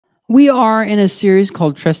We are in a series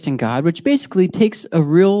called Trusting God, which basically takes a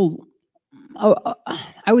real,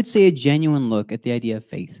 I would say, a genuine look at the idea of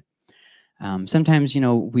faith. Sometimes,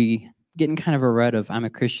 we get in kind of a rut of I'm a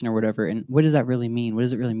Christian or whatever, and what does that really mean? What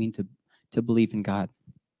does it really mean to believe in God?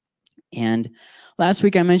 And last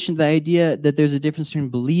week I mentioned the idea that there's a difference between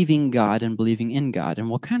believing God and believing in God, and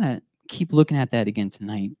we'll kind of keep looking at that again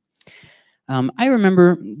tonight. I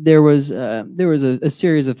remember there was a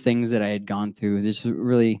series of things that I had gone through. This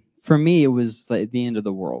really, for me, it was like the end of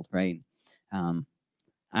the world, right?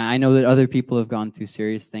 I know that other people have gone through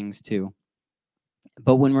serious things too.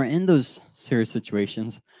 But when we're in those serious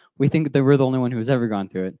situations, we think that we're the only one who's ever gone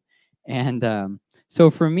through it. And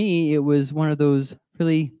so for me, it was one of those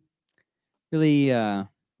really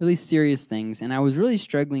serious things, and I was really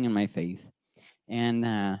struggling in my faith. And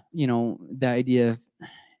the idea of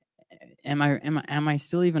am I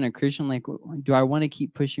still even a Christian? Like, do I want to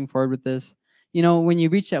keep pushing forward with this? When you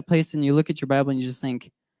reach that place and you look at your Bible and you just think,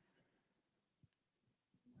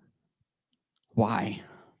 why?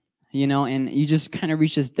 And you just kind of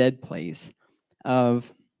reach this dead place of,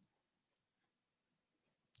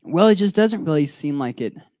 well, it just doesn't really seem like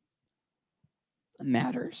it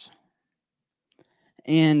matters.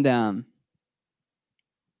 And I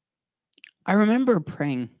remember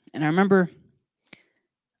praying, and I remember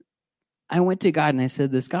I went to God and I said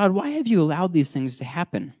this, God, why have you allowed these things to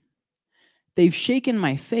happen? They've shaken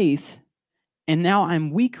my faith, and now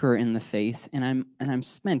I'm weaker in the faith, and I'm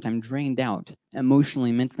spent, I'm drained out.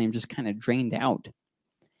 Emotionally, mentally, I'm just kind of drained out.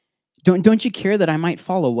 Don't you care that I might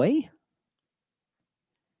fall away?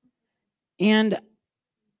 And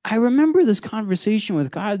I remember this conversation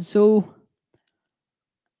with God so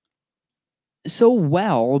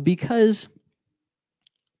well, because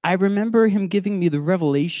I remember him giving me the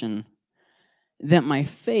revelation that my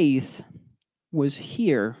faith was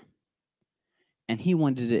here, and he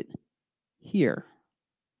wanted it here.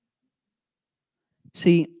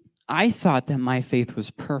 See, I thought that my faith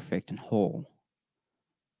was perfect and whole.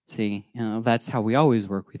 See, that's how we always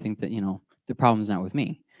work. We think that, the problem's not with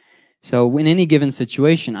me. So in any given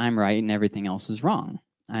situation, I'm right and everything else is wrong.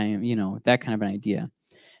 I am, that kind of an idea.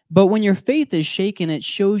 But when your faith is shaken, it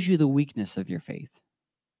shows you the weakness of your faith.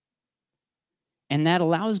 And that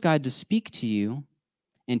allows God to speak to you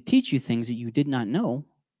and teach you things that you did not know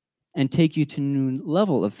and take you to a new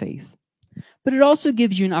level of faith. But it also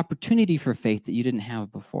gives you an opportunity for faith that you didn't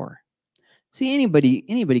have before. See,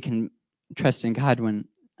 anybody can trust in God when,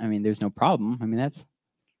 there's no problem.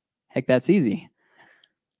 That's easy.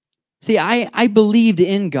 See, I believed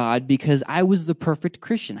in God because I was the perfect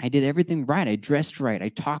Christian. I did everything right. I dressed right. I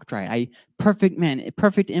talked right. Perfect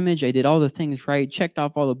image. I did all the things right, checked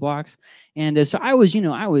off all the blocks. And so I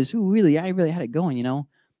really had it going,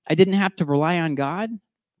 I didn't have to rely on God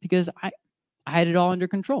because I had it all under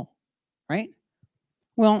control, right?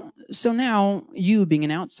 Well, so now you, being an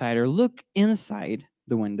outsider, look inside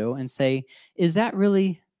the window and say, is that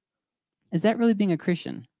really being a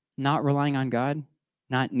Christian? Not relying on God?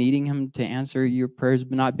 Not needing him to answer your prayers,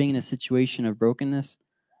 but not being in a situation of brokenness?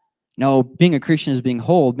 No, being a Christian is being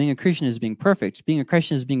whole. Being a Christian is being perfect. Being a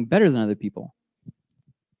Christian is being better than other people.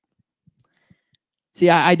 See,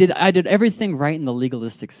 I did everything right in the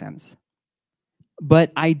legalistic sense,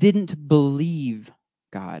 but I didn't believe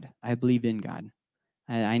God. I believed in God.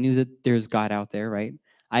 I knew that there's God out there, right?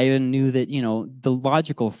 I even knew that, the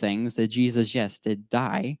logical things that Jesus, yes, did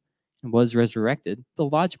die and was resurrected, the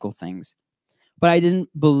logical things. But I didn't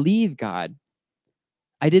believe God.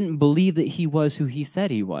 I didn't believe that he was who he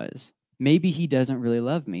said he was. Maybe he doesn't really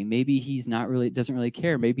love me. Maybe he's doesn't really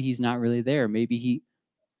care. Maybe he's not really there.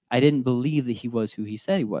 I didn't believe that he was who he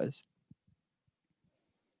said he was.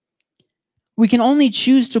 We can only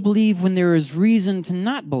choose to believe when there is reason to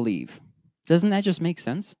not believe. Doesn't that just make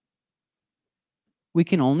sense? We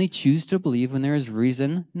can only choose to believe when there is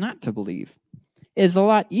reason not to believe. It's a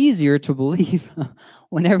lot easier to believe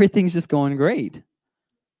when everything's just going great.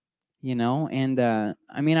 And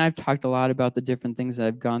I've talked a lot about the different things that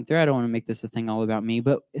I've gone through. I don't want to make this a thing all about me,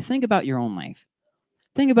 but think about your own life.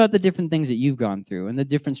 Think about the different things that you've gone through and the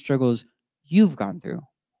different struggles you've gone through.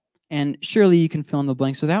 And surely you can fill in the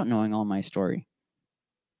blanks without knowing all my story.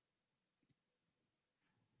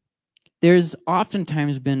 There's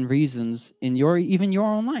oftentimes been reasons in even your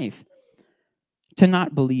own life to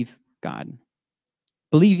not believe God.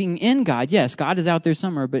 Believing in God, yes, God is out there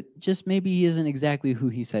somewhere, but just maybe he isn't exactly who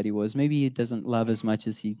he said he was. Maybe he doesn't love as much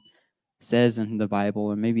as he says in the Bible,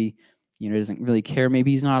 or maybe doesn't really care.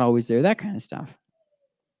 Maybe he's not always there, that kind of stuff.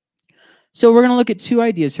 So we're going to look at two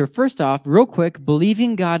ideas here. First off, real quick,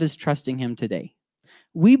 believing God is trusting him today.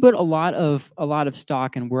 we put a lot of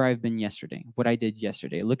stock in where I've been yesterday, what I did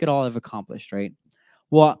yesterday. Look at all I've accomplished, right?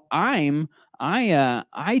 Well, I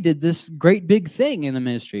did this great big thing in the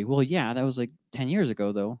ministry. Well, yeah, that was like 10 years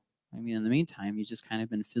ago, though. I mean, in the meantime, you just kind of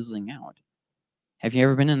been fizzling out. Have you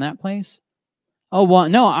ever been in that place? Oh, well,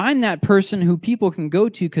 no, I'm that person who people can go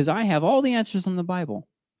to because I have all the answers in the Bible.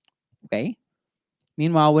 Okay.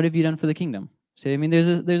 Meanwhile, what have you done for the kingdom? See, I mean,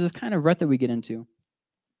 there's this kind of rut that we get into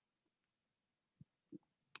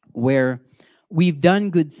where we've done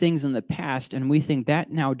good things in the past and we think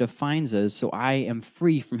that now defines us, so I am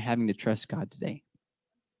free from having to trust God today.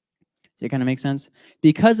 Does that kind of make sense?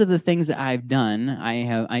 Because of the things that I've done,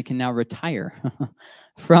 I can now retire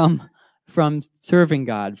from serving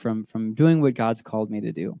God, from doing what God's called me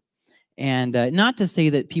to do. And not to say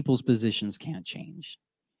that people's positions can't change.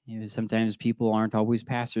 You know, sometimes people aren't always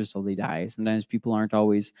pastors till they die. Sometimes people aren't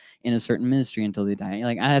always in a certain ministry until they die.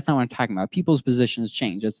 Like, that's not what I'm talking about. People's positions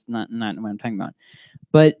change. That's not what I'm talking about.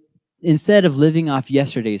 But instead of living off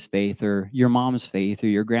yesterday's faith or your mom's faith or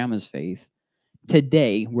your grandma's faith,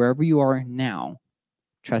 today, wherever you are now,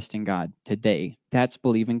 trusting God today, that's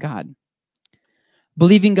believing God.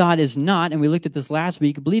 Believing God is not, and we looked at this last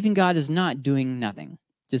week, believing God is not doing nothing.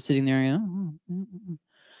 Just sitting there, you know.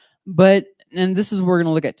 But, and this is what we're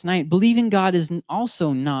going to look at tonight, believing God is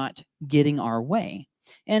also not getting our way.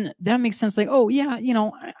 And that makes sense. Like, oh, yeah, you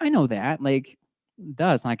know, I know that. Like,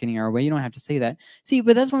 duh, it's not getting our way. You don't have to say that. See,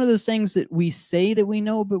 but that's one of those things that we say that we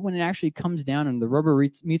know, but when it actually comes down and the rubber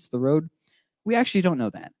meets the road, we actually don't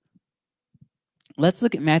know that. Let's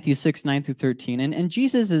look at Matthew 6, 9 through 13. And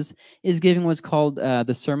Jesus is giving what's called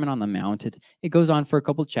the Sermon on the Mount. It goes on for a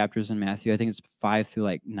couple chapters in Matthew. I think it's 5 through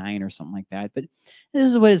like 9 or something like that. But this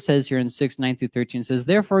is what it says here in 6, 9 through 13. It says,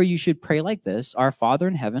 therefore you should pray like this, Our Father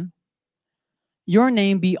in heaven, your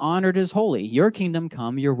name be honored as holy. Your kingdom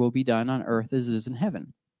come, your will be done on earth as it is in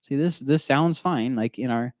heaven. See, this sounds fine. Like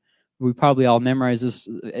we probably all memorize this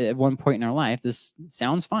at one point in our life. This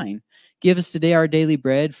sounds fine. Give us today our daily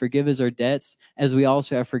bread. Forgive us our debts, as we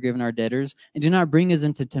also have forgiven our debtors. And do not bring us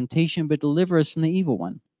into temptation, but deliver us from the evil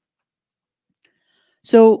one.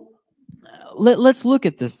 So let's look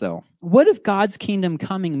at this, though. What if God's kingdom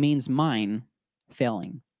coming means mine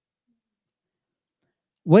failing?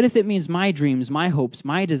 What if it means my dreams, my hopes,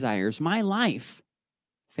 my desires, my life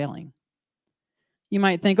failing? You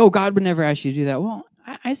might think, oh, God would never ask you to do that. Well,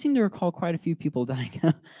 I seem to recall quite a few people dying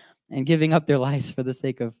and giving up their lives for the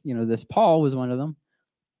sake of, you know, this. Paul was one of them,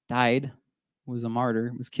 died, was a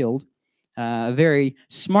martyr, was killed. A very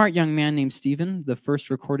smart young man named Stephen, the first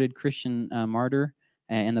recorded Christian martyr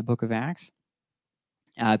in the book of Acts.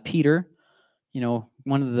 Peter, you know,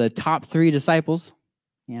 one of the top 3 disciples.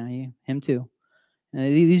 Yeah, him too.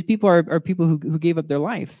 These people are people who gave up their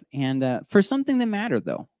life, and for something that mattered,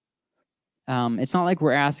 though. It's not like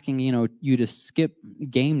we're asking, you know, you to skip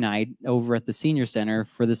game night over at the senior center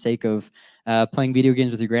for the sake of playing video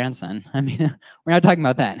games with your grandson. I mean, we're not talking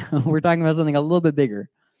about that. We're talking about something a little bit bigger.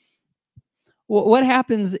 What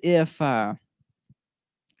happens if,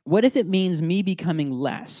 what if it means me becoming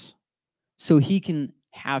less so he can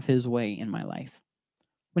have his way in my life?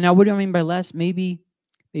 Well, now, what do I mean by less? Maybe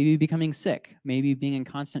becoming sick, maybe being in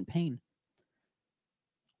constant pain.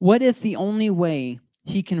 What if the only way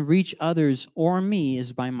he can reach others or me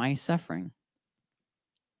is by my suffering?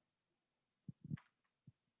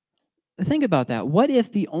 Think about that. What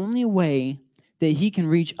if the only way that he can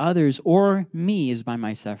reach others or me is by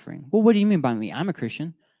my suffering? Well, what do you mean by me? I'm a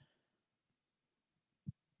Christian.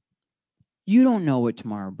 You don't know what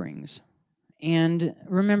tomorrow brings. And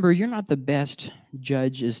remember, you're not the best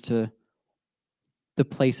judge as to the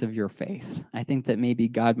place of your faith. I think that maybe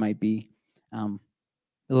God might be a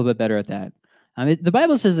little bit better at that. The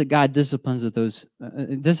Bible says that God disciplines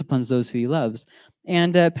those who he loves.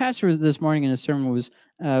 And Pastor this morning in his sermon was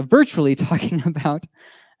virtually talking about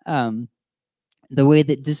the way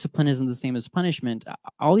that discipline isn't the same as punishment.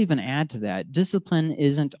 I'll even add to that. Discipline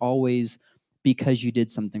isn't always because you did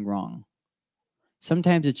something wrong.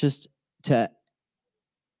 Sometimes it's just to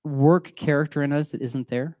work character in us that isn't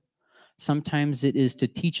there. Sometimes it is to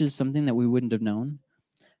teach us something that we wouldn't have known.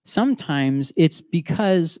 Sometimes it's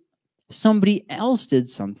because somebody else did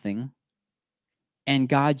something and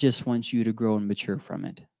God just wants you to grow and mature from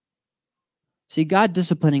it. See, God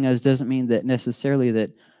disciplining us doesn't mean that necessarily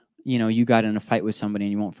that, you know, you got in a fight with somebody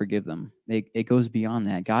and you won't forgive them. It goes beyond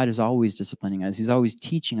that. God is always disciplining us. He's always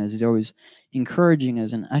teaching us. He's always encouraging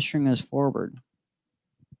us and ushering us forward.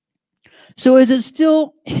 So is it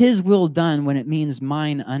still his will done when it means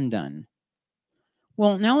mine undone?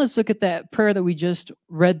 Well, now let's look at that prayer that we just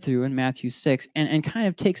read through in Matthew 6 and kind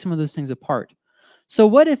of take some of those things apart. So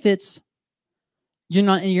what if it's,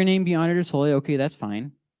 Your name be honored as holy. Okay, that's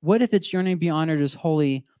fine. What if it's your name be honored as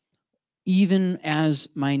holy even as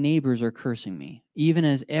my neighbors are cursing me, even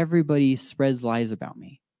as everybody spreads lies about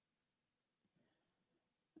me?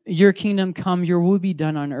 Your kingdom come, your will be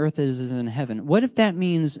done on earth as is in heaven. What if that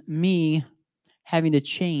means me having to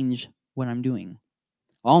change what I'm doing?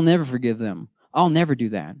 I'll never forgive them. I'll never do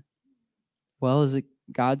that. Well, is it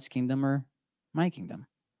God's kingdom or my kingdom?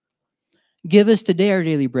 Give us today our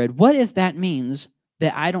daily bread. What if that means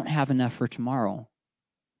that I don't have enough for tomorrow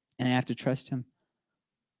and I have to trust him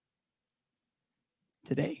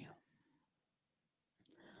today?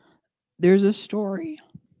 There's a story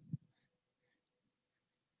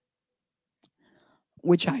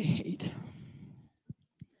which I hate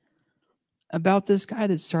about this guy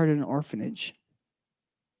that started an orphanage.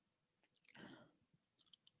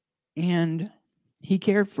 And he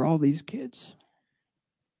cared for all these kids.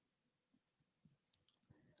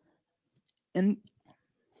 And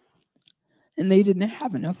they didn't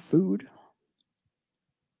have enough food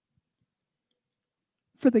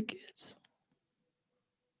for the kids.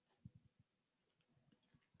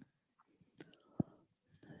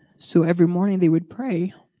 So every morning they would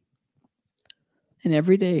pray. And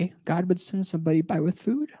every day God would send somebody by with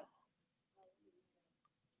food.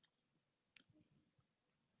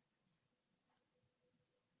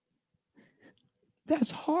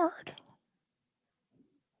 That's hard.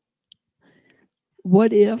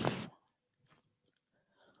 What if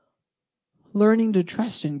learning to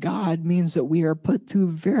trust in God means that we are put through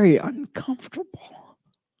very uncomfortable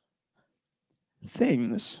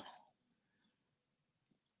things?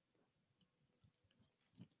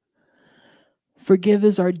 Forgive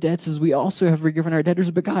us our debts as we also have forgiven our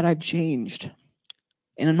debtors, but God, I've changed.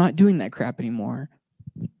 And I'm not doing that crap anymore.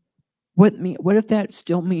 What if that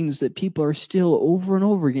still means that people are still over and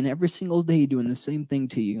over again every single day doing the same thing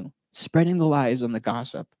to you, spreading the lies and the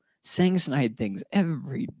gossip, saying snide things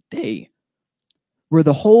every day, where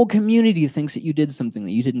the whole community thinks that you did something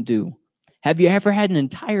that you didn't do? Have you ever had an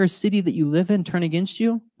entire city that you live in turn against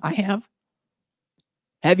you? I have.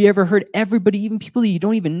 Have you ever heard everybody, even people that you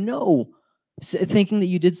don't even know, thinking that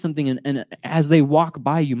you did something, and as they walk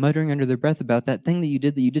by you, muttering under their breath about that thing that you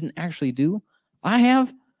did that you didn't actually do? I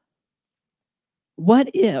have.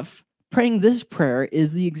 What if praying this prayer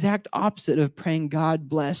is the exact opposite of praying, God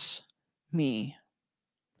bless me?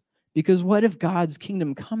 Because what if God's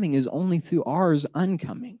kingdom coming is only through ours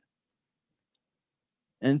uncoming?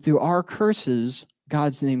 And through our curses,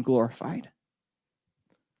 God's name glorified.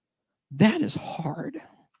 That is hard.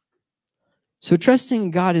 So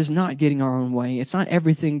trusting God is not getting our own way. It's not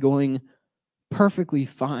everything going perfectly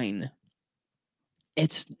fine.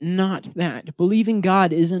 It's not that. Believing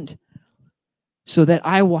God isn't so that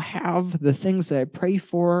I will have the things that I pray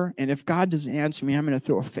for, and if God doesn't answer me, I'm going to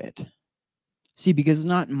throw a fit. See, because it's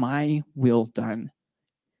not my will done.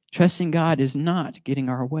 Trusting God is not getting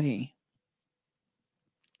our way.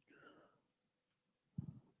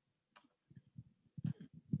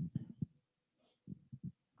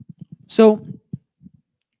 So,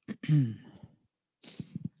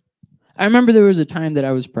 I remember there was a time that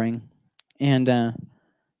I was praying, and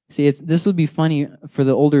see, this will be funny for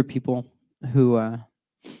the older people who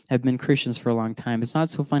have been Christians for a long time. It's not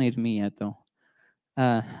so funny to me yet, though.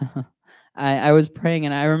 I was praying,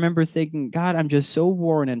 and I remember thinking, God, I'm just so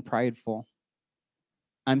worn and prideful.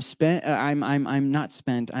 I'm spent. I'm not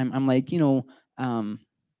spent. I'm like,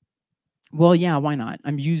 well, yeah, why not?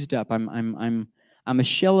 I'm used up. I'm a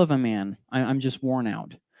shell of a man. I'm just worn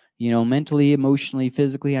out. Mentally, emotionally,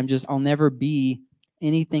 physically. I'll never be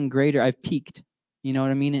anything greater. I've peaked. You know what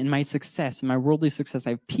I mean? In my success, in my worldly success,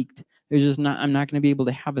 I've peaked. I'm not going to be able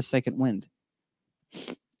to have a second wind.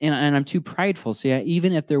 And I'm too prideful. So yeah,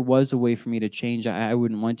 even if there was a way for me to change, I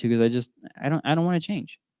wouldn't want to, because I don't want to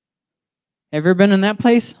change. Ever been in that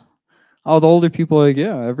place? All the older people are like,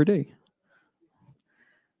 yeah, every day.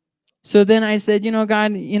 So then I said,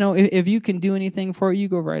 God, if you can do anything for it, you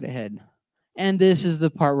go right ahead. And this is the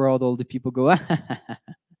part where all the older people go,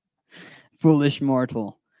 foolish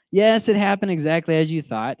mortal. Yes, it happened exactly as you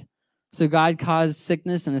thought. So God caused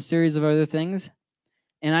sickness and a series of other things.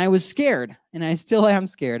 And I was scared, and I still am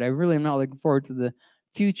scared. I really am not looking forward to the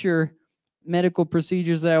future medical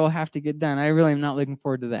procedures that I will have to get done. I really am not looking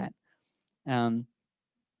forward to that.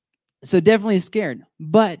 So definitely scared,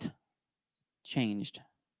 but changed.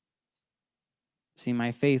 See,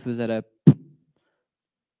 my faith was at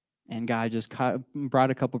and God just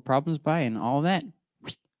brought a couple problems by, and all that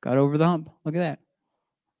got over the hump. Look at that.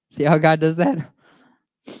 See how God does that?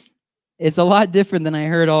 It's a lot different than I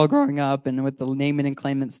heard all growing up, and with the name it and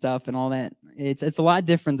claim it stuff and all that. It's a lot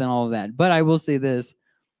different than all of that. But I will say this.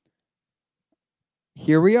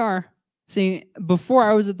 Here we are. See, before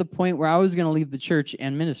I was at the point where I was going to leave the church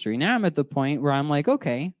and ministry. Now I'm at the point where I'm like,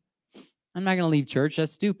 okay, I'm not going to leave church.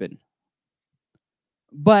 That's stupid.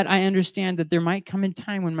 But I understand that there might come a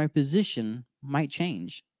time when my position might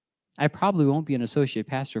change. I probably won't be an associate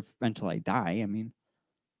pastor until I die. I mean,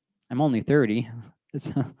 I'm only 30.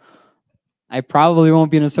 I probably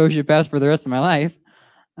won't be an associate pastor for the rest of my life.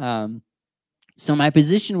 So my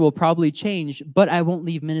position will probably change, but I won't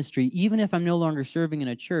leave ministry. Even if I'm no longer serving in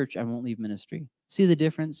a church, I won't leave ministry. See the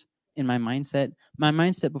difference in my mindset? My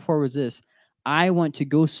mindset before was this: I want to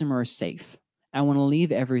go somewhere safe. I want to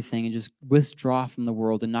leave everything and just withdraw from the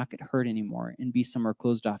world and not get hurt anymore and be somewhere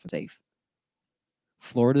closed off and safe.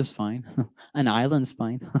 Florida's fine. An island's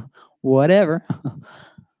fine. Whatever.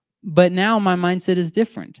 But now my mindset is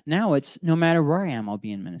different. Now it's no matter where I am, I'll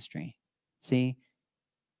be in ministry. See?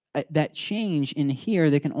 That change in here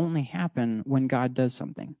that can only happen when God does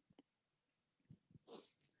something.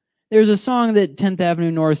 There's a song that 10th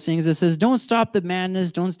Avenue North sings that says, don't stop the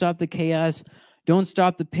madness, don't stop the chaos, don't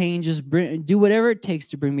stop the pain, just do whatever it takes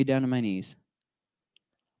to bring me down to my knees.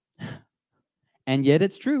 And yet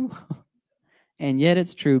it's true. And yet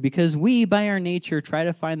it's true, because we, by our nature, try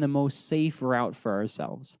to find the most safe route for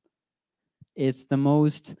ourselves. It's the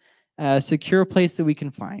most secure place that we can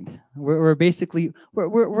find. We're basically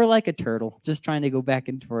we're like a turtle, just trying to go back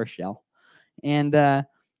into our shell, and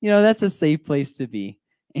that's a safe place to be.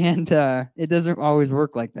 And it doesn't always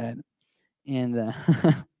work like that. And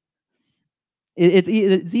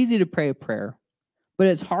it's easy to pray a prayer, but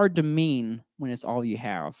it's hard to mean when it's all you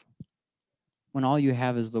have. When all you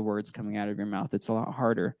have is the words coming out of your mouth, it's a lot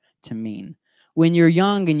harder to mean. When you're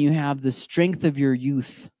young and you have the strength of your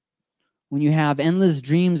youth, when you have endless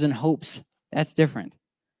dreams and hopes, that's different.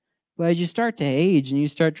 But as you start to age and you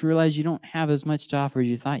start to realize you don't have as much to offer as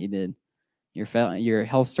you thought you did, your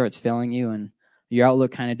health starts failing you and your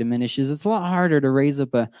outlook kind of diminishes, it's a lot harder to raise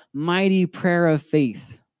up a mighty prayer of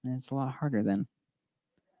faith. And it's a lot harder then.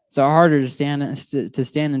 It's a lot harder to stand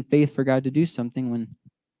in faith for God to do something when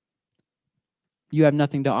you have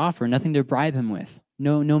nothing to offer, nothing to bribe him with,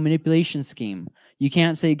 no manipulation scheme. You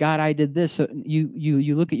can't say, God, I did this. So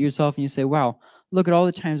you look at yourself and you say, wow, look at all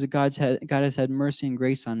the times that God has had mercy and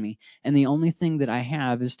grace on me. And the only thing that I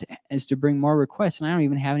have is to bring more requests. And I don't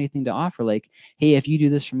even have anything to offer. Like, hey, if you do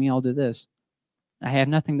this for me, I'll do this. I have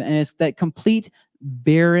nothing. And it's that complete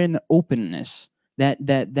barren openness,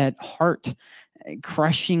 that heart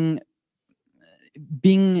crushing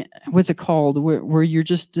being, what's it called, where you're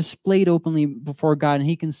just displayed openly before God and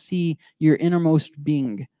he can see your innermost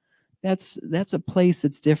being. That's a place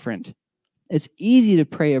that's different. It's easy to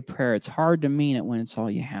pray a prayer. It's hard to mean it when it's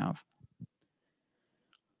all you have.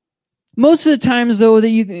 Most of the times, though, that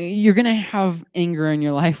you're going to have anger in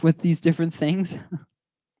your life with these different things.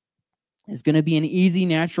 It's going to be an easy,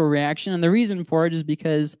 natural reaction. And the reason for it is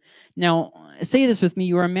because, now, say this with me,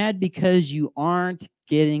 you are mad because you aren't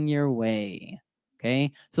getting your way.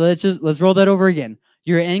 Okay? So let's roll that over again.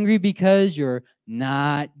 You're angry because you're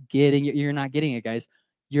not getting it, guys.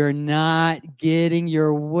 You're not getting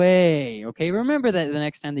your way. Okay? Remember that the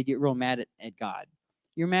next time they get real mad at God.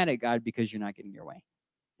 You're mad at God because you're not getting your way.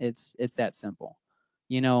 It's that simple.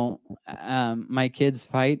 My kids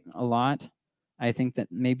fight a lot. I think that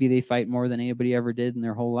maybe they fight more than anybody ever did in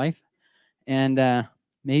their whole life. And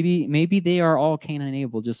maybe they are all Cain and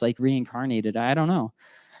Abel, just like reincarnated. I don't know.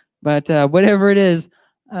 But whatever it is,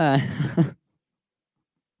 see,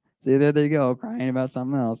 there they go, crying about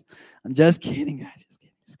something else. I'm just kidding, guys. Just kidding.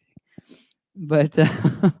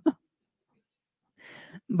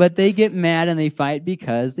 But they get mad and they fight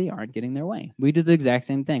because they aren't getting their way. We do the exact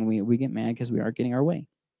same thing. We get mad because we aren't getting our way.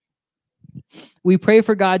 We pray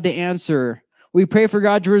for God to answer. We pray for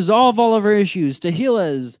God to resolve all of our issues, to heal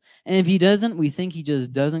us. And if he doesn't, we think he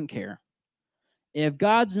just doesn't care. If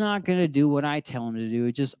God's not going to do what I tell him to do,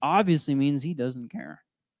 it just obviously means he doesn't care.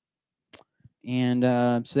 And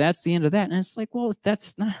so that's the end of that. And it's like, well,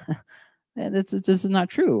 this is not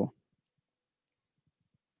true.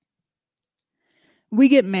 We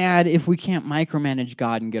get mad if we can't micromanage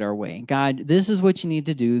God and get our way. God, this is what you need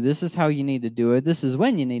to do. This is how you need to do it. This is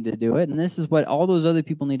when you need to do it. And this is what all those other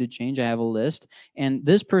people need to change. I have a list. And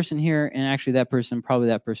this person here, and actually that person, probably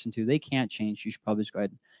that person too, they can't change. You should probably just go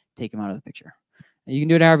ahead and take them out of the picture. You can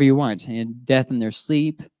do it however you want. And death in their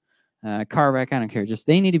sleep, car wreck, I don't care. Just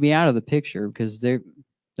they need to be out of the picture because they're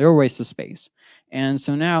a waste of space. And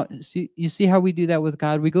so now, you see how we do that with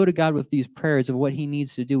God? We go to God with these prayers of what he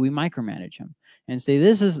needs to do. We micromanage him and say,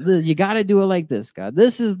 you got to do it like this, God.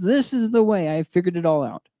 This is the way. I figured it all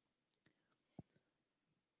out.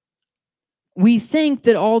 We think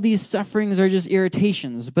that all these sufferings are just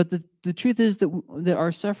irritations, but the truth is that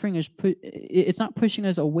our suffering is it's not pushing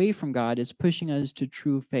us away from God, it's pushing us to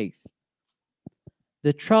true faith.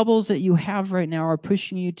 The troubles that you have right now are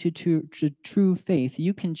pushing you to true faith.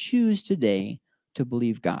 You can choose today to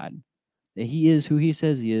believe God, that He is who He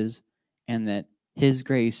says He is, and that His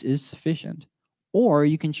grace is sufficient. Or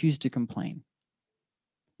you can choose to complain.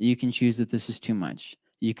 You can choose that this is too much.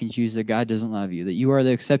 You can choose that God doesn't love you, that you are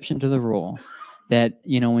the exception to the rule, that,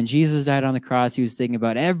 when Jesus died on the cross, He was thinking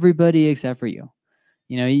about everybody except for you.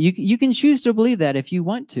 You can choose to believe that if you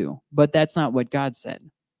want to, but that's not what God said.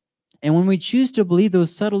 And when we choose to believe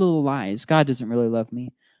those subtle little lies, God doesn't really love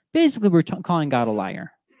me, basically we're calling God a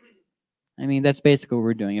liar. I mean, that's basically what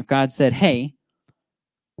we're doing. If God said, hey,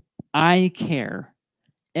 I care,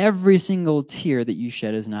 every single tear that you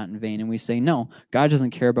shed is not in vain, and we say, no, God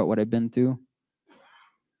doesn't care about what I've been through,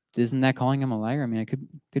 isn't that calling Him a liar? I mean, I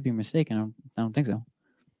could be mistaken. I don't think so.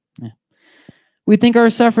 Yeah. We think our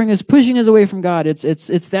suffering is pushing us away from God. It's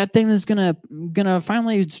that thing that's gonna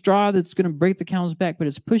finally straw that's gonna break the camel's back, but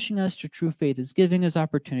it's pushing us to true faith. It's giving us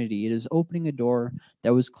opportunity. It is opening a door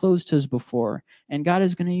that was closed to us before, and God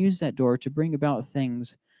is going to use that door to bring about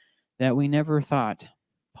things that we never thought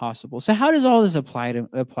possible. So, how does all this apply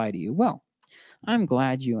to you? Well, I'm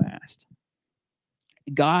glad you asked.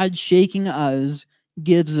 God shaking us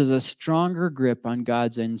gives us a stronger grip on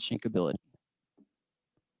God's unshakability.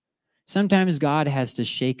 Sometimes God has to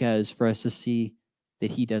shake us for us to see that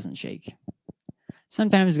He doesn't shake.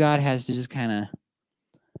 Sometimes God has to just kind of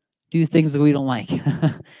do things that we don't like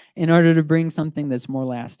in order to bring something that's more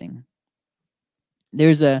lasting.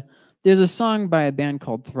 There's a song by a band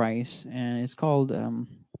called Thrice, and it's called, I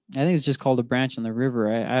think it's just called A Branch on the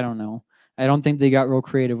River. I don't know. I don't think they got real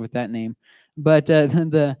creative with that name. But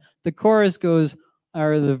the chorus goes,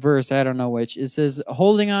 or the verse, I don't know which. It says,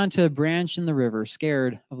 holding on to a branch in the river,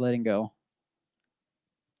 scared of letting go.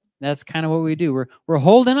 That's kind of what we do. We're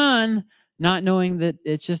holding on, not knowing that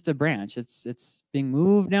it's just a branch. It's being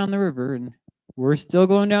moved down the river, and we're still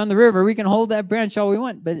going down the river. We can hold that branch all we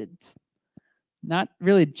want, but it's not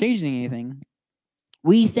really changing anything.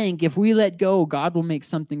 We think if we let go, God will make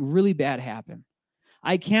something really bad happen.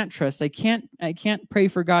 I can't trust. I can't pray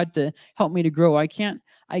for God to help me to grow. I can't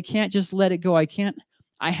just let it go. I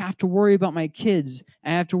have to worry about my kids. I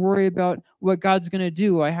have to worry about what God's going to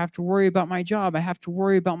do. I have to worry about my job. I have to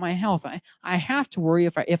worry about my health. I have to worry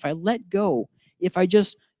if I let go, if I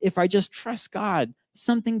just trust God,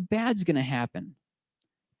 something bad's going to happen.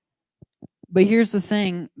 But here's the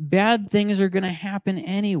thing, bad things are going to happen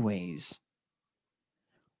anyways.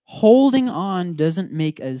 Holding on doesn't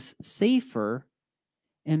make us safer.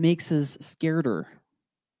 It makes us scareder.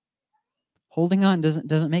 Holding on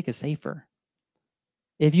doesn't make us safer.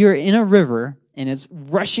 If you're in a river and it's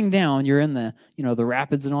rushing down, you're in the the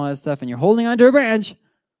rapids and all that stuff, and you're holding onto a branch,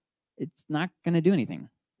 it's not going to do anything.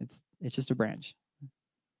 It's just a branch.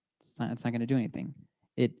 It's not going to do anything.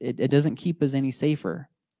 It doesn't keep us any safer.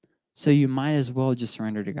 So you might as well just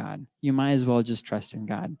surrender to God. You might as well just trust in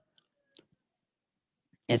God.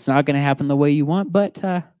 It's not going to happen the way you want, but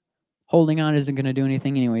holding on isn't going to do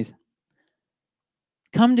anything anyways.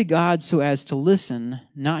 Come to God so as to listen,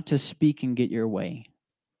 not to speak and get your way.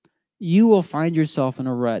 You will find yourself in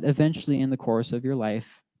a rut eventually in the course of your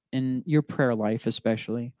life, in your prayer life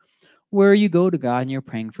especially, where you go to God and you're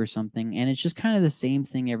praying for something, and it's just kind of the same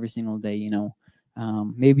thing every single day,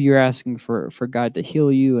 Maybe you're asking for God to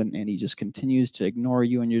heal you, and He just continues to ignore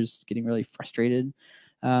you, and you're just getting really frustrated.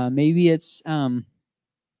 Maybe it's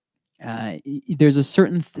there's a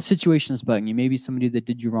certain situation that's bugging you, maybe somebody that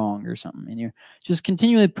did you wrong or something, and you're just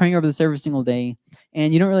continually praying over this every single day,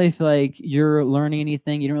 and you don't really feel like you're learning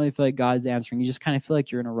anything. You don't really feel like God's answering. You just kind of feel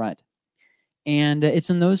like you're in a rut. And it's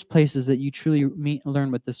in those places that you truly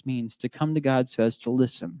learn what this means, to come to God so as to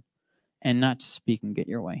listen and not to speak and get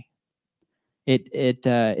your way.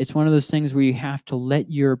 It's one of those things where you have to let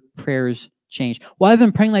your prayers change. Well, I've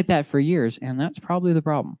been praying like that for years, and that's probably the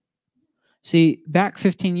problem. See, back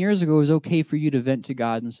 15 years ago, it was okay for you to vent to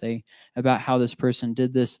God and say about how this person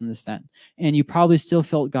did this and this, that. And you probably still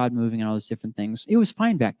felt God moving and all those different things. It was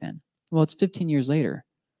fine back then. Well, it's 15 years later.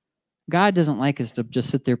 God doesn't like us to just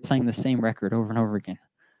sit there playing the same record over and over again.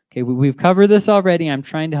 Okay, we've covered this already. I'm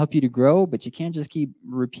trying to help you to grow, but you can't just keep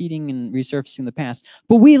repeating and resurfacing the past.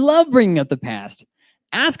 But we love bringing up the past.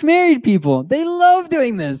 Ask married people. They love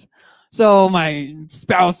doing this. So my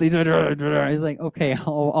spouse is like, okay,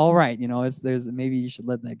 all right. There's maybe you should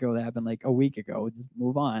let that go. That happened like a week ago. Just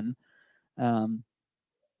move on. There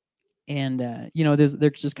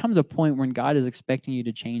just comes a point when God is expecting you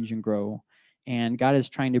to change and grow. And God is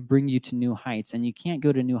trying to bring you to new heights, and you can't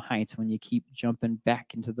go to new heights when you keep jumping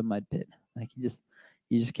back into the mud pit. Like you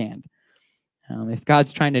just can't. If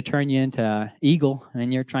God's trying to turn you into an eagle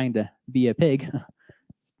and you're trying to be a pig,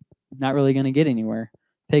 not really going to get anywhere.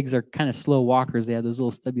 Pigs are kind of slow walkers. They have those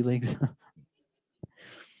little stubby legs.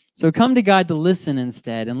 So come to God to listen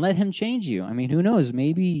instead and let him change you. I mean, who knows?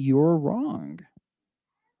 Maybe you're wrong.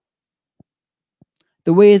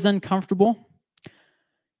 The way is uncomfortable.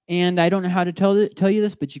 And I don't know how to tell you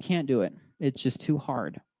this, but you can't do it. It's just too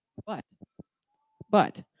hard.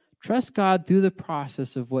 But trust God through the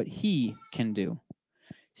process of what he can do.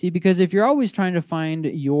 See, because if you're always trying to find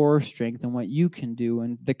your strength and what you can do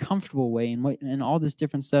and the comfortable way and all this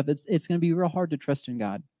different stuff, it's going to be real hard to trust in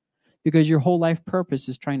God, because your whole life purpose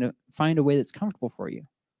is trying to find a way that's comfortable for you.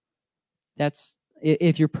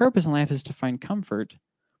 If your purpose in life is to find comfort,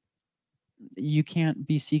 you can't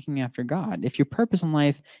be seeking after God. If your purpose in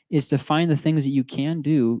life is to find the things that you can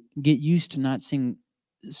do, get used to not seeing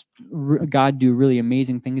God do really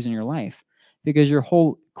amazing things in your life, because your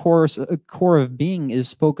whole core of being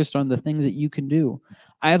is focused on the things that you can do.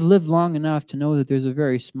 I have lived long enough to know that there's a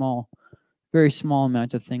very small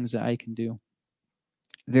amount of things that I can do.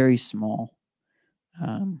 Very small.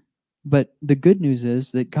 But the good news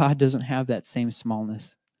is that God doesn't have that same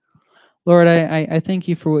smallness. Lord, I thank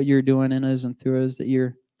you for what you're doing in us and through us, that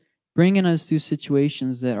you're bringing us through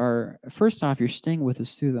situations that are, first off, you're staying with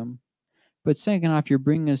us through them. But second off, you're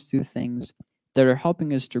bringing us through things that are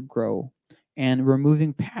helping us to grow. And we're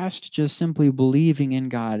moving past just simply believing in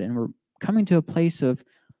God. And we're coming to a place of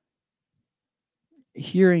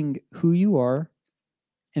hearing who you are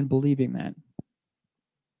and believing that.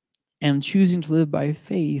 And choosing to live by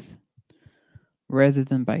faith rather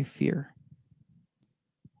than by fear.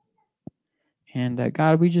 And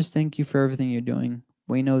God, we just thank you for everything you're doing.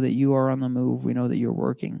 We know that you are on the move. We know that you're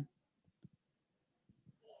working.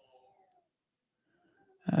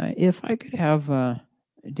 If I could have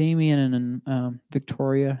Damien and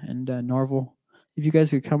Victoria and Norval, if you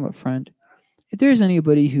guys could come up front. If there's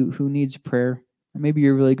anybody who needs prayer, or maybe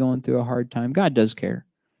you're really going through a hard time, God does care.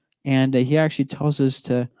 And he actually tells us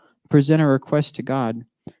to present a request to God.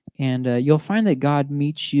 And you'll find that God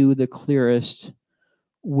meets you the clearest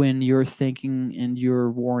when your thinking and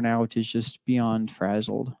your worn out is just beyond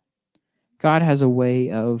frazzled. God has a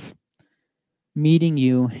way of meeting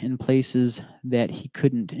you in places that he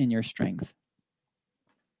couldn't in your strength.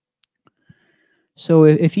 So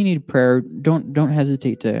if you need prayer, don't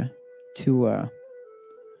hesitate to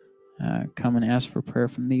come and ask for prayer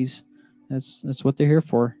from these. That's what they're here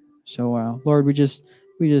for. So Lord, we just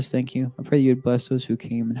thank you. I pray that you would bless those who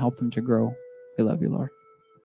came and help them to grow. We love you, Lord.